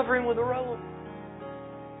 cover him with a robe.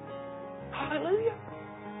 Hallelujah.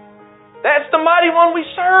 That's the mighty one we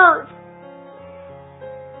serve.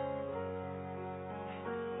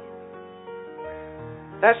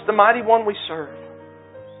 That's the mighty one we serve.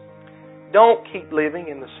 Don't keep living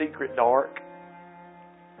in the secret dark.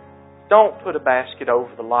 Don't put a basket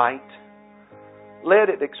over the light. Let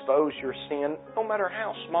it expose your sin, no matter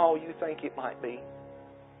how small you think it might be.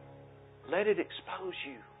 Let it expose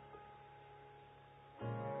you.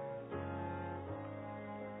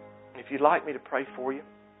 If you'd like me to pray for you,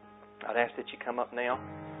 I'd ask that you come up now.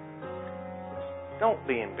 Don't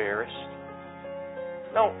be embarrassed.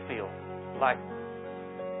 Don't feel like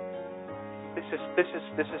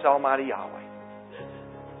this is Almighty Yahweh.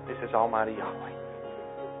 This is Almighty Yahweh.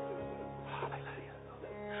 Hallelujah.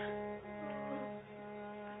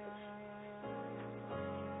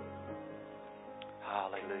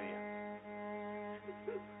 Hallelujah.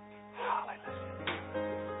 Hallelujah.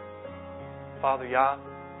 Father Yah,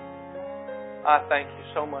 I thank you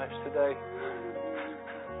so much today.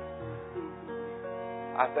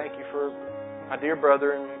 I thank you for my dear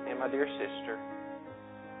brother and my dear sister,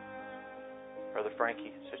 Brother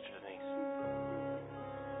Frankie, Sister Denise.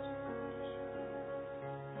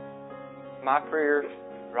 My prayer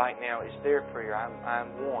right now is their prayer.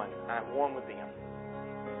 I'm one. I'm one with them.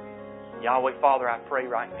 Yahweh, Father, I pray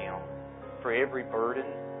right now for every burden,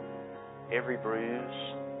 every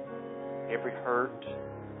bruise, every hurt,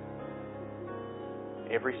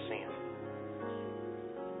 every sin.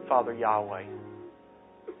 Father Yahweh,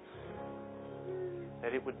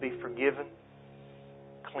 that it would be forgiven,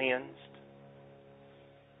 cleansed.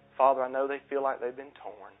 Father, I know they feel like they've been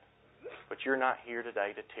torn, but you're not here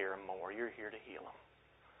today to tear them more. You're here to heal them.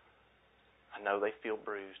 I know they feel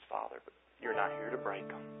bruised, Father, but you're not here to break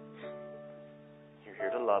them. You're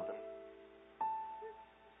here to love them.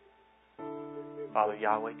 Father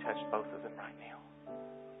Yahweh, touch both of them right now.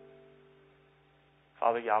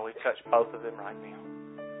 Father Yahweh, touch both of them right now.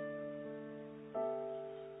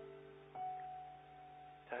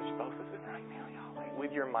 Touch both of them right now, Yahweh,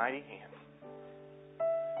 with your mighty hand.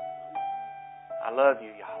 I love you,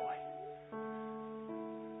 Yahweh.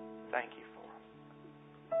 Thank you for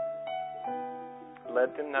them.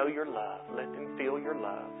 Let them know your love. Let them feel your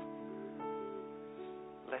love.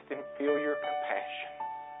 Let them feel your compassion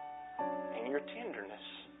and your tenderness.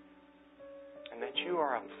 And that you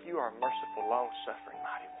are a merciful, long-suffering,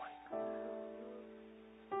 mighty one.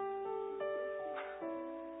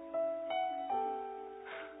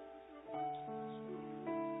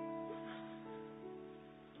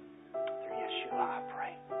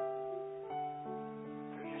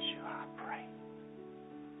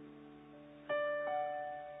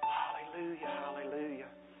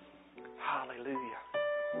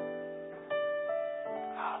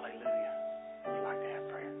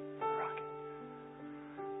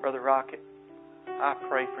 Brother Rocket, I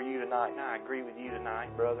pray for you tonight, and I agree with you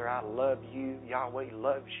tonight, brother. I love you. Yahweh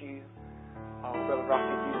loves you. Oh, Brother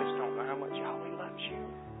Rocket, you just don't know how much Yahweh loves you.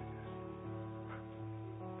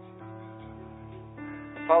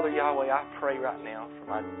 Father Yahweh, I pray right now for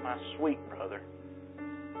my sweet brother.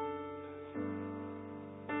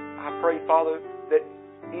 I pray, Father, that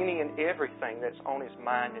any and everything that's on his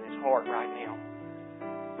mind and his heart right now,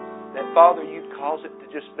 that, Father, you'd cause it to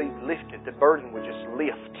just be lifted. The burden would just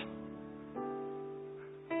lift.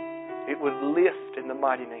 It would lift in the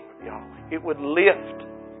mighty name of Yahweh. It would lift.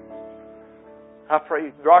 I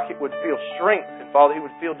pray Rocket would feel strength, and Father, he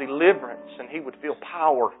would feel deliverance, and he would feel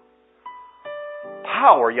power.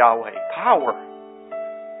 Power, Yahweh. Power.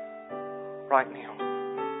 Right now.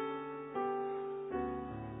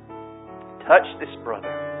 Touch this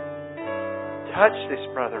brother. Touch this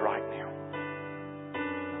brother right now.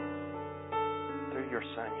 Through your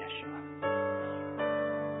Son, Yeshua.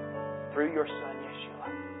 Through your Son, Yeshua.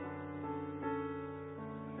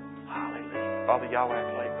 Hallelujah. Father Yahweh, I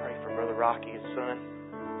pray for Brother Rocky, his son.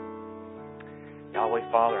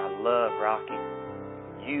 Yahweh, Father, I love Rocky.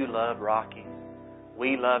 You love Rocky.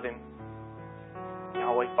 We love him.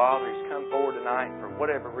 Yahweh, Father, he's come forward tonight for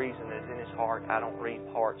whatever reason that is in his heart. I don't read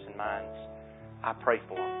hearts and minds. I pray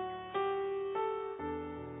for him.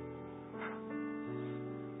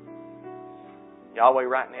 Yahweh,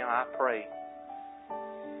 right now I pray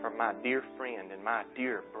for my dear friend and my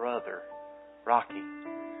dear brother, Rocky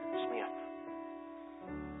Smith.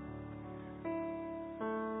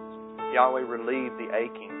 Yahweh, relieve the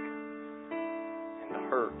aching and the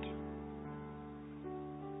hurt.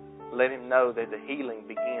 Let him know that the healing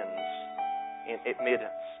begins in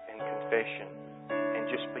admittance and confession and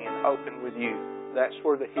just being open with you. That's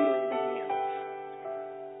where the healing begins.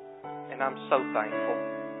 And I'm so thankful.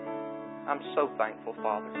 I'm so thankful,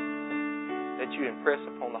 Father, that you impress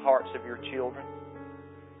upon the hearts of your children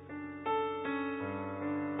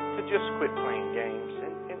to just quit playing games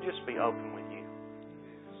and just be open with you.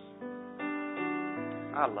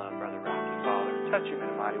 I love Brother Rocky, Father. Touch him in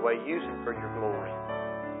a mighty way. Use him for your glory.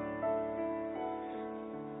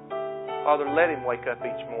 Father, let him wake up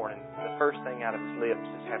each morning and the first thing out of his lips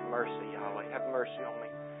is, have mercy, Yahweh. Have mercy on me.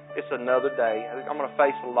 It's another day. I'm going to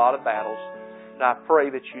face a lot of battles. And I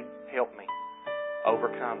pray that you'd help me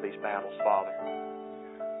overcome these battles, Father.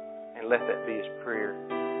 And let that be his prayer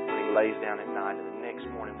when he lays down at night and the next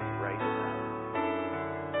morning when he raises up.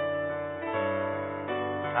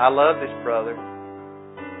 I love this brother.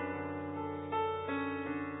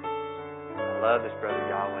 I love this brother,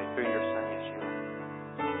 Yahweh, through your Son, Yeshua.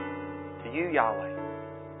 To you, Yahweh,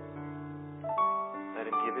 let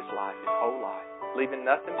him give his life, his whole life, leaving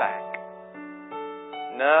nothing back.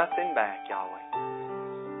 Nothing back, Yahweh.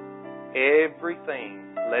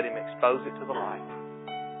 Everything, let him expose it to the light.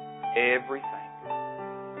 Everything.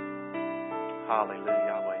 Hallelujah,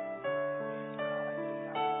 Yahweh.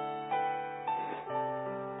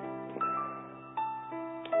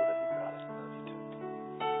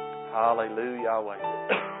 Hallelujah, Yahweh.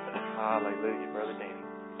 Hallelujah, Brother Danny.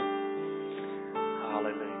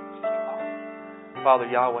 Hallelujah. Father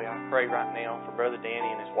Yahweh, I pray right now for Brother Danny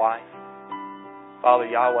and his wife. Father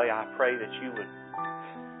Yahweh, I pray that you would...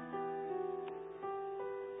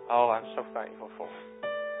 Oh, I'm so thankful for it.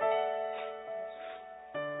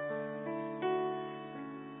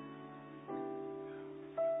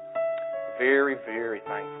 Very, very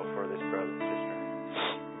thankful for this brother and sister.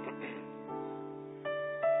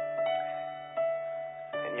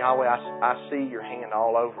 And Yahweh, I see your hand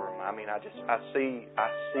all over them. I mean, I see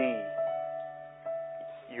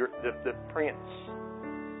the prints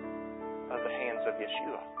of the hands of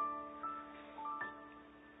Yeshua.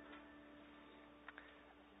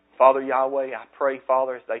 Father Yahweh, I pray,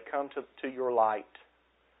 Father, as they come to your light,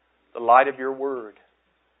 the light of your word,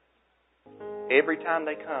 every time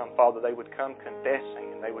they come, Father, they would come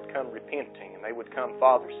confessing, and they would come repenting, and they would come,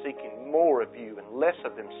 Father, seeking more of you and less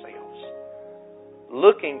of themselves.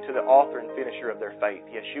 Looking to the author and finisher of their faith,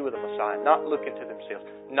 Yeshua the Messiah, not looking to themselves,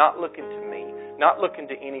 not looking to me, not looking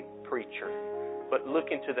to any preacher, but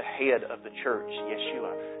looking to the head of the church,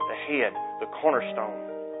 Yeshua, the head, the cornerstone.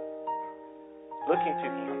 Looking to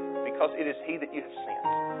Him, because it is He that you have sent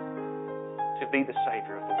to be the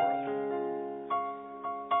Savior of the world.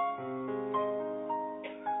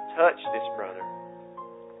 Touch this brother.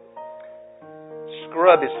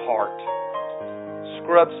 Scrub his heart.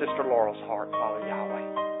 Scrub Sister Laurel's heart, Father Yahweh.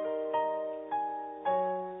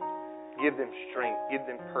 Give them strength. Give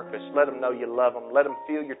them purpose. Let them know you love them. Let them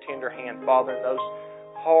feel your tender hand, Father, in those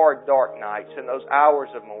hard, dark nights and those hours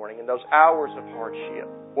of mourning and those hours of hardship,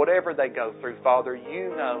 whatever they go through, Father,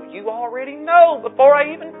 You know. You already know before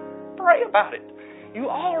I even pray about it. You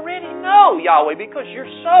already know, Yahweh, because You're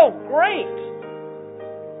so great.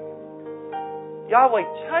 Yahweh,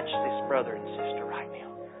 touch this brother and sister right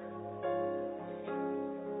now.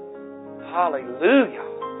 Hallelujah.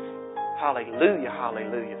 Hallelujah,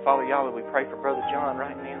 hallelujah. Father Yahweh, we pray for Brother John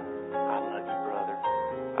right now. I love You, brother.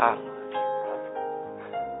 I love You, brother.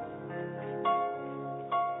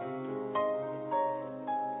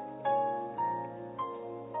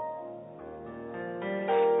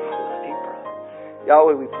 I love You, brother.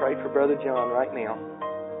 Yahweh, we pray for Brother John right now.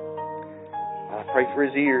 I pray for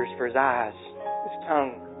his ears, for his eyes, his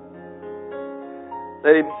tongue.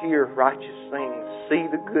 Let him hear righteous things, see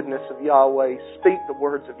the goodness of Yahweh, speak the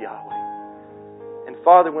words of Yahweh. And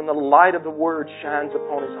Father, when the light of the Word shines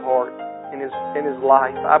upon his heart, in his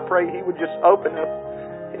life, I pray he would just open up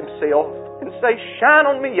himself and say, shine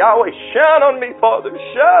on me, Yahweh, shine on me, Father,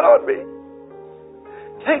 shine on me.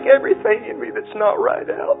 Take everything in me that's not right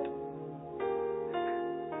out.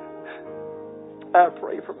 I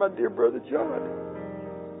pray for my dear brother John.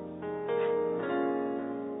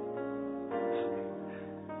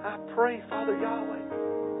 I pray, Father Yahweh.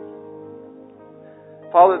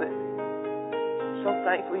 Father, that I'm so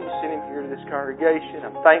thankful You sent him here to this congregation.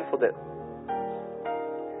 I'm thankful that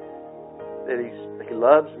he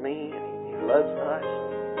loves me and he loves us.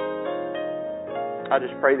 I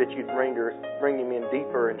just pray that You'd bring him in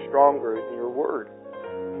deeper and stronger in Your Word.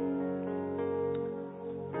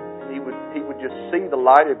 He would just see the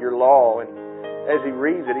light of Your law, and as he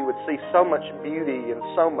reads it, he would see so much beauty and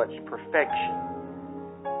so much perfection.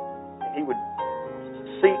 And he would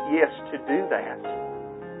seek, yes, to do that.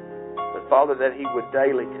 But Father, that he would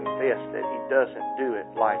daily confess that he doesn't do it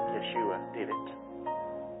like Yeshua did it.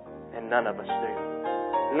 And none of us do.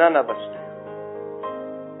 None of us do.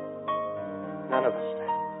 None of us do.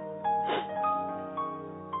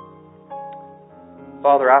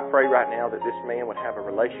 Father, I pray right now that this man would have a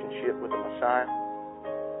relationship with the Messiah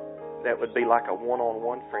that would be like a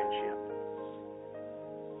one-on-one friendship.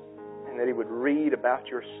 And that he would read about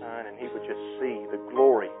Your Son and he would just see the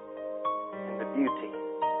glory and the beauty.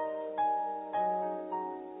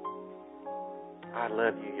 I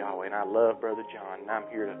love You, Yahweh, and I love Brother John, and I'm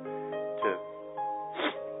here to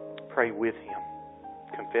pray with him,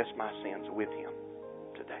 confess my sins with him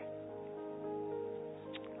today.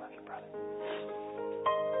 Love you, brother.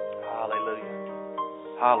 Hallelujah.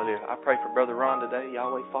 Hallelujah. I pray for Brother Ron today,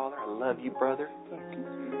 Yahweh, Father. I love You, brother.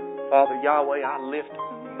 Father, Yahweh, I lift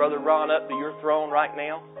Brother Ron up to Your throne right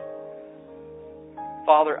now.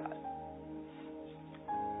 Father,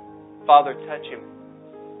 touch him.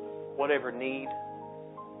 Whatever need,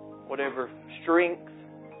 whatever strength,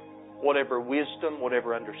 whatever wisdom,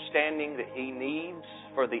 whatever understanding that he needs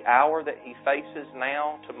for the hour that he faces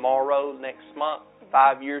now, tomorrow, next month,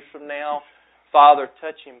 5 years from now. Father,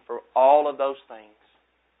 touch him for all of those things.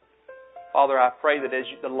 Father, I pray that as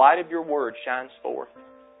the light of Your Word shines forth,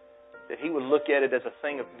 that he would look at it as a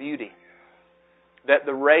thing of beauty. That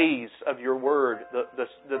the rays of Your Word,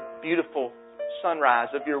 the beautiful sunrise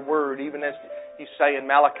of Your Word, even as You say in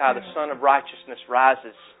Malachi, the Son of Righteousness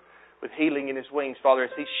rises with healing in his wings. Father,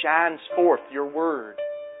 as he shines forth Your Word,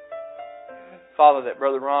 Father, that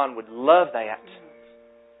Brother Ron would love that.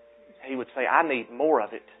 He would say, I need more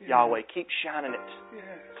of it, Yahweh. Keep shining it.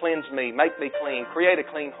 Cleanse me. Make me clean. Create a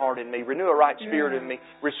clean heart in me. Renew a right spirit in me.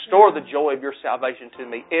 Restore the joy of Your salvation to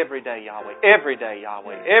me every day, Yahweh. Every day,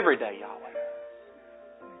 Yahweh. Every day, Yahweh.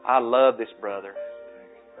 I love this brother.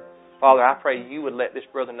 Father, I pray You would let this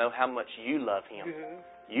brother know how much You love him.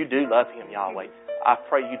 You do love him, Yahweh. I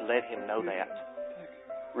pray You'd let him know that.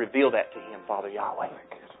 Reveal that to him, Father Yahweh.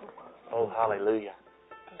 Oh, hallelujah.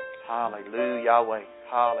 Hallelujah, Yahweh.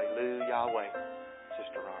 Hallelujah, Yahweh.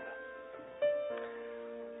 Sister Rhonda.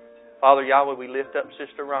 Father Yahweh, we lift up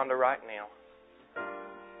Sister Rhonda right now.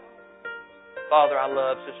 Father, I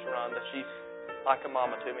love Sister Rhonda. She's like a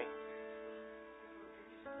mama to me.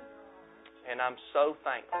 And I'm so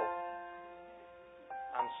thankful.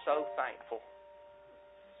 I'm so thankful.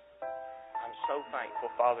 I'm so thankful,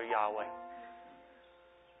 Father Yahweh,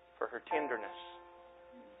 for her tenderness.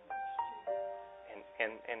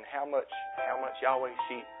 And how much Yahweh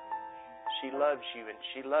she loves You and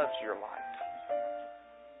she loves Your light.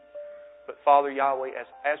 But Father Yahweh,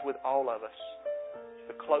 as with all of us,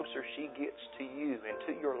 the closer she gets to You and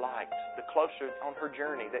to Your light, the closer on her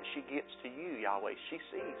journey that she gets to You, Yahweh, she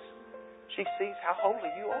sees how holy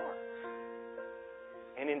You are.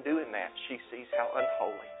 And in doing that, she sees how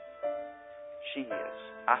unholy she is.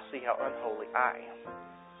 I see how unholy I am.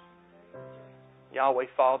 Yahweh,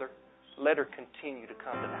 Father, let her continue to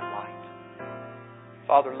come to that light.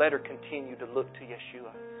 Father, let her continue to look to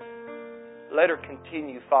Yeshua. Let her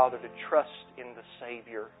continue, Father, to trust in the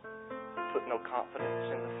Savior and put no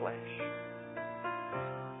confidence in the flesh.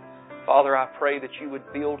 Father, I pray that You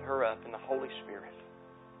would build her up in the Holy Spirit.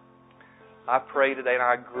 I pray today, and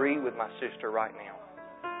I agree with my sister right now,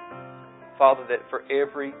 Father, that for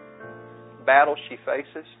every battle she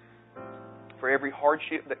faces, for every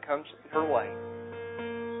hardship that comes her way,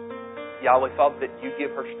 Yahweh, Father, that You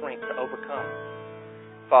give her strength to overcome.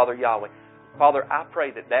 Father, Yahweh, Father, I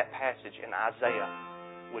pray that that passage in Isaiah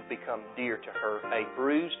would become dear to her. A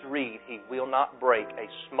bruised reed He will not break, a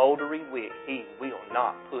smoldering wick He will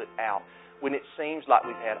not put out. When it seems like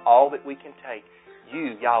we've had all that we can take,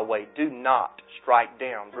 You, Yahweh, do not strike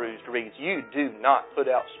down bruised reeds. You do not put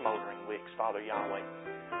out smoldering wicks, Father Yahweh.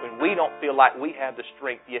 When we don't feel like we have the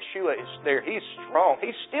strength, Yeshua is there. He's strong.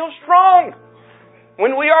 He's still strong.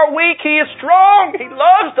 When we are weak, He is strong. He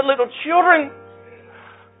loves the little children.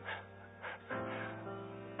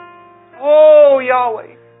 Oh,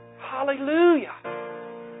 Yahweh. Hallelujah.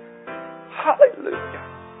 Hallelujah.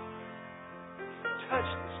 Touch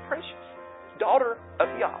this precious daughter of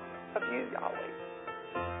Yahweh, of You, Yahweh.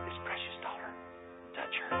 This precious daughter.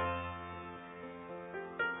 Touch her.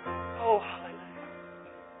 Oh, hallelujah.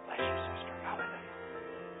 Bless you, sister. Hallelujah.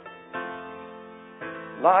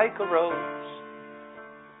 Like a rose,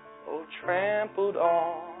 oh, trampled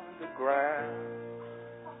on the ground.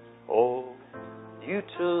 Oh, You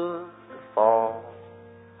took the fall.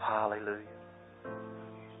 Hallelujah.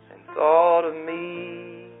 And thought of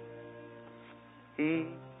me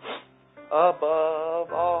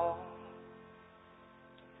above all.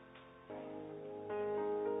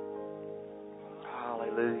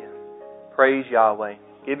 Hallelujah. Praise Yahweh.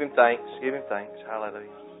 Give Him thanks. Give Him thanks. Hallelujah.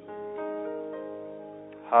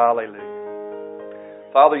 Hallelujah.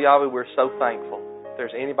 Father Yahweh, we're so thankful. If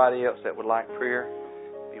there's anybody else that would like prayer,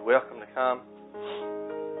 be welcome to come.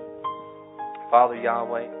 Father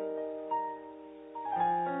Yahweh,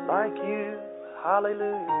 like You,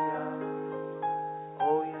 hallelujah.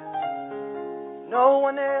 Oh yes. No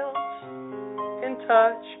one else can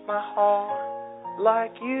touch my heart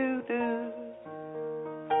like You do.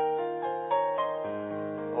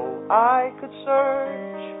 Oh, I could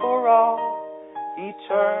search for all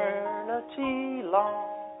eternity long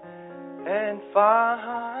and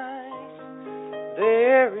find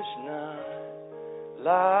there is none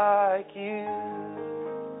like You.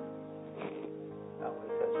 I want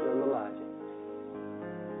to touch little Elijah.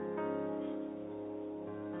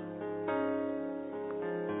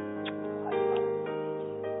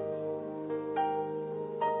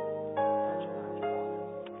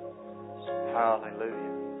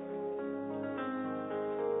 Hallelujah.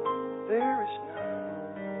 There is none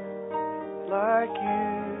like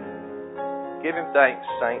You. Give Him thanks,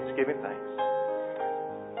 saints. Give Him thanks.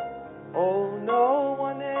 Oh, no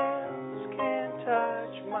one else can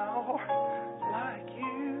touch my heart like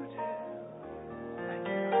You do. Thank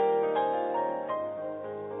You.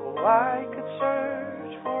 Oh, I could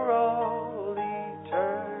search for all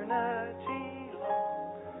eternity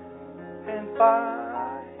long and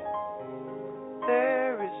find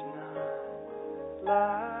there is none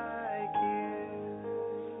like You.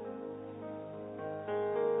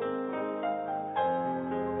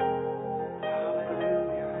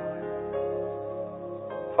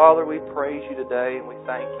 Father, we praise You today and we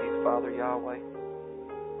thank You, Father Yahweh.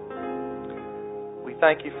 We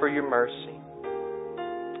thank You for Your mercy.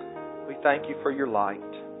 We thank You for Your light.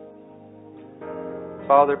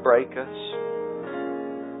 Father, break us.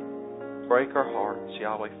 Break our hearts,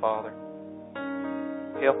 Yahweh, Father.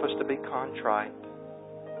 Help us to be contrite,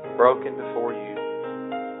 broken before You.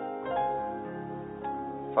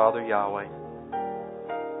 Father Yahweh,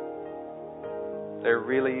 there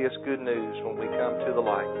really is good news when we come to the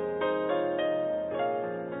light.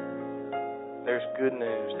 There's good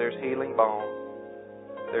news. There's healing balm.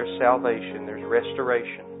 There's salvation. There's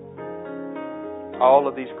restoration. All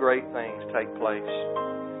of these great things take place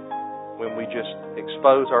when we just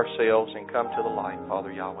expose ourselves and come to the light,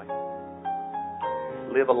 Father Yahweh.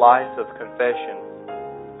 Live a life of confession.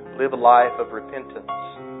 Live a life of repentance.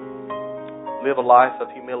 Live a life of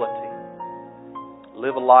humility.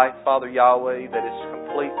 Live a life, Father Yahweh, that is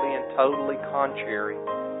completely and totally contrary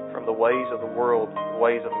from the ways of the world, the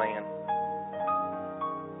ways of man.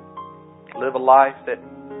 Live a life that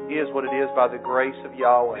is what it is by the grace of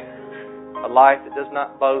Yahweh. A life that does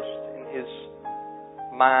not boast in His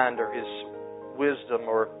mind or His wisdom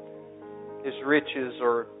or His riches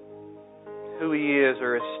or who He is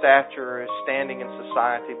or His stature or His standing in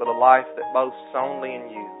society, but a life that boasts only in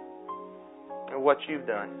You. And for what You've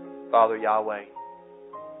done, Father Yahweh.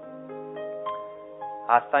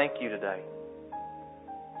 I thank You today,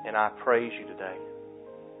 and I praise You today.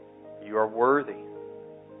 You are worthy.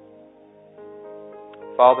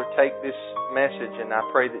 Father, take this message, and I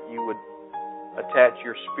pray that You would attach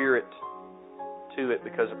Your Spirit to it,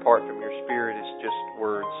 because apart from Your Spirit, it's just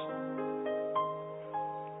words.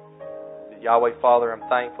 Yahweh, Father, I'm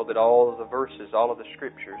thankful that all of the verses, all of the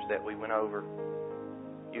Scriptures that we went over,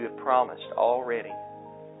 You have promised already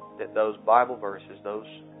that those Bible verses, those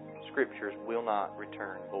Scriptures will not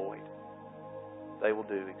return void. They will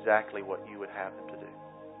do exactly what You would have them to do.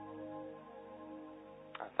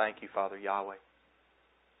 I thank You, Father Yahweh.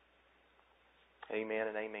 Amen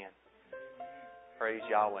and amen. Praise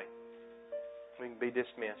Yahweh. We can be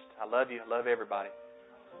dismissed. I love you. I love everybody.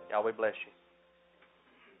 Yahweh bless you.